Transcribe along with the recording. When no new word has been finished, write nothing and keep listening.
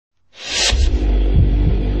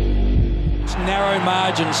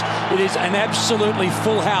margins. It is an absolutely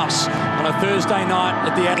full house on a Thursday night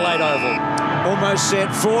at the Adelaide Oval. Almost set.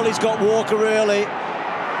 Frawley's got Walker early.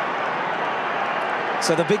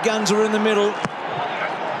 So the big guns are in the middle,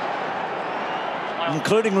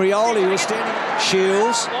 including Rioli, who was standing.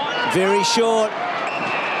 Shields, very short,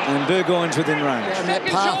 and Burgoyne's within range. And that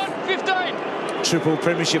path. Triple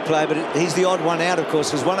premiership play, but he's the odd one out, of course,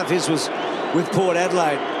 because one of his was with Port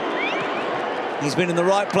Adelaide. He's been in the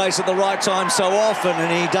right place at the right time so often,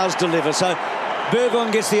 and he does deliver. So Burgoyne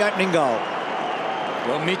gets the opening goal.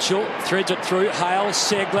 Well, Mitchell threads it through. Hale,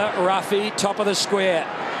 Segler, Ruffy, top of the square.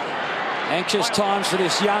 Anxious times for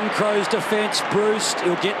this young Crows defence. Bruce,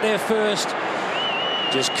 he'll get there first.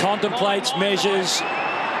 Just contemplates measures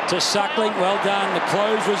to Suckling. Well done. The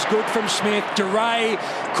close was good from Smith. DeRay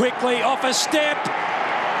quickly off a step.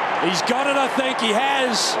 He's got it, I think. He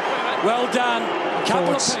has. Well done.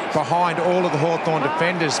 Couple of behind all of the Hawthorn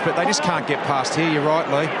defenders, but they just can't get past here. You're right,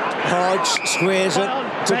 Lee. Hodge squares it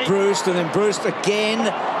to Bruce, and then Bruce again.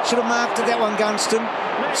 Should have marked it, that one, Gunston.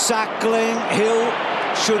 Suckling, Hill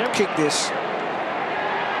should kick this.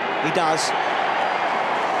 He does.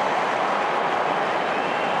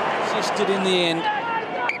 Assisted in the end.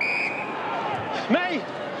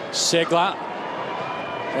 Segler.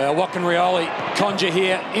 Well, what can Rioli conjure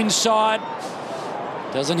here? Inside.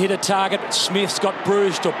 Doesn't hit a target, but Smith's got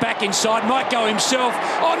bruised, or back inside. Might go himself.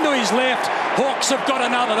 Onto his left. Hawks have got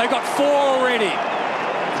another. They've got 4 already.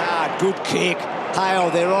 Ah, good kick. Hale,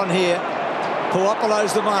 they're on here.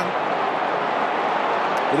 Puopolo's the one.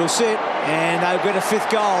 It'll sit, and they'll get a 5th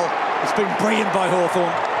goal. It's been brilliant by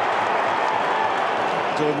Hawthorn.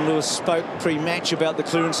 Jordan Lewis spoke pre-match about the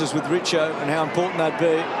clearances with Richo and how important they'd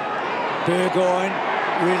be. Burgoyne,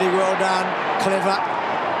 really well done, clever.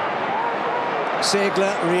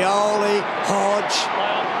 Segler, Rioli, Hodge,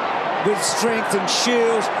 with strength and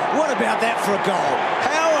Shields. What about that for a goal?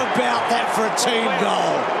 How about that for a team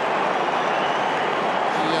goal?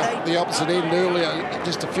 The opposite end earlier,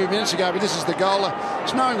 just a few minutes ago, but this is the goal.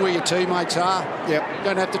 It's knowing where your teammates are. Yep. You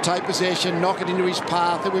don't have to take possession, knock it into his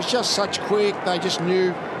path. It was just such quick. They just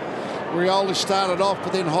knew. Rioli started off,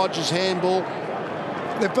 but then Hodge's handball.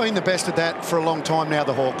 They've been the best at that for a long time now,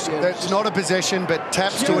 the Hawks. Yeah, it's not a possession, but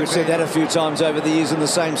taps to it. We've said that a few times over the years in the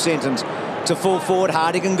same sentence. To full forward,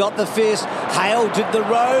 Hardigan got the fist. Hale did the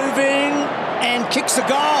roving and kicks the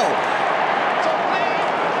goal.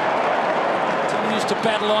 To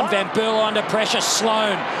battle on, Van Berlo under pressure.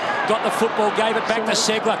 Sloan got the football, gave it back to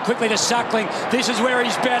Segler, quickly to Suckling. This is where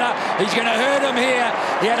he's better. He's going to hurt him here.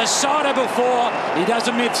 He had a sider before. He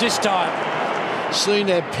doesn't miss this time. Seemed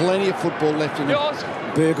to have plenty of football left in him.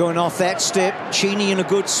 Burgoyne off that step. Cheney in a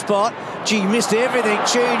good spot. Gee, missed everything,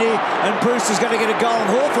 Cheney. And Brewster's going to get a goal, and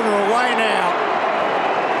Hawthorn are away now.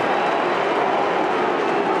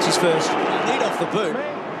 It's his first. Lead off the boot.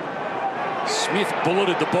 Smith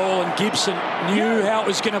bulleted the ball, and Gibson knew how it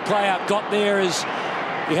was going to play out. Got there as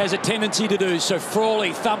he has a tendency to do. So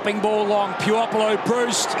Frawley thumping ball long. Puopolo,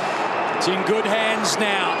 Bruce. It's in good hands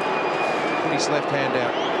now. Put his left hand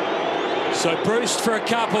out. So Bruce for a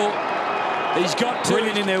couple. He's got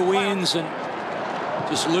brilliant in their wins and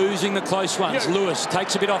just losing the close ones. Lewis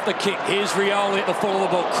takes a bit off the kick. Here's Rioli at the fall of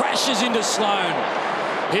the ball. Crashes into Sloan.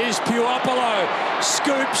 Here's Puopolo.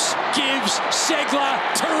 Scoops, gives, Segler.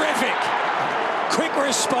 Terrific. Quick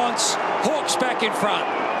response. Hawks back in front.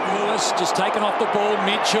 Lewis just taken off the ball.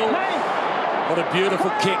 Mitchell. What a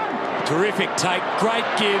beautiful kick. Terrific take. Great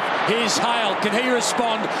give. Here's Hale. Can he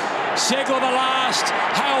respond? Segler the last.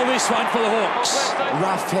 Hale this one for the Hawks.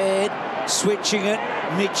 Rough head. Switching it.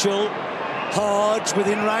 Mitchell. Hodge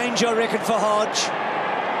within range, I reckon, for Hodge.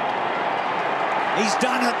 He's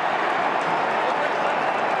done it.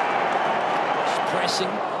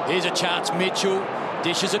 Pressing. Here's a chance. Mitchell.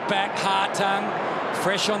 Dishes it back, Hartung,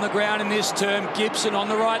 fresh on the ground in this term. Gibson on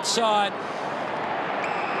the right side.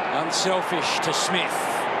 Unselfish to Smith.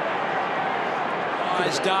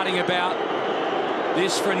 Eyes darting about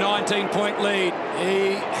this for a 19-point lead.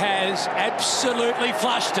 He has absolutely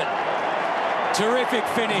flushed it. Terrific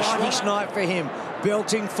finish. Nice night for him.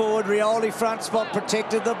 Belting forward, Rioli front spot,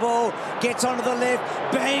 protected the ball, gets onto the left,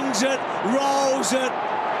 bangs it, rolls it.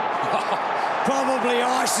 Probably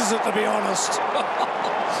ices it, to be honest.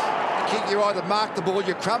 You either mark the ball,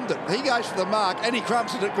 you crumbed it. He goes for the mark and he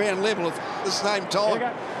crumbs it at ground level at the same time.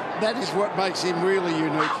 That is what makes him really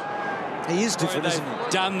unique. He is different, isn't he?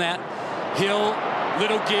 Done that. Hill,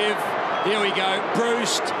 little give. Here we go.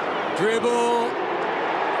 Bruce, dribble.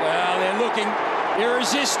 Well, they're looking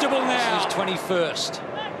irresistible now. This is 21st.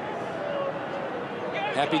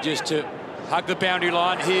 Happy just to hug the boundary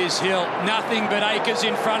line. Here's Hill. Nothing but acres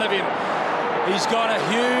in front of him. He's got a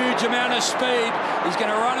huge amount of speed. He's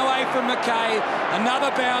going to run away from McKay.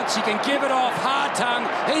 Another bounce. He can give it off. Hartung.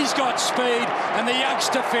 He's got speed. And the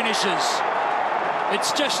youngster finishes.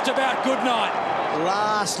 It's just about good night.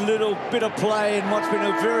 Last little bit of play in what's been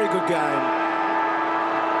a very good game.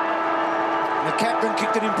 The captain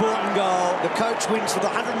kicked an important goal. The coach wins for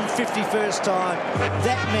the 151st time.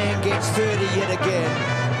 That man gets 30 yet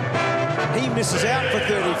again. He misses out for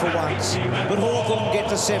 30 for once, but Hawthorn get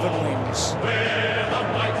to 7 wins.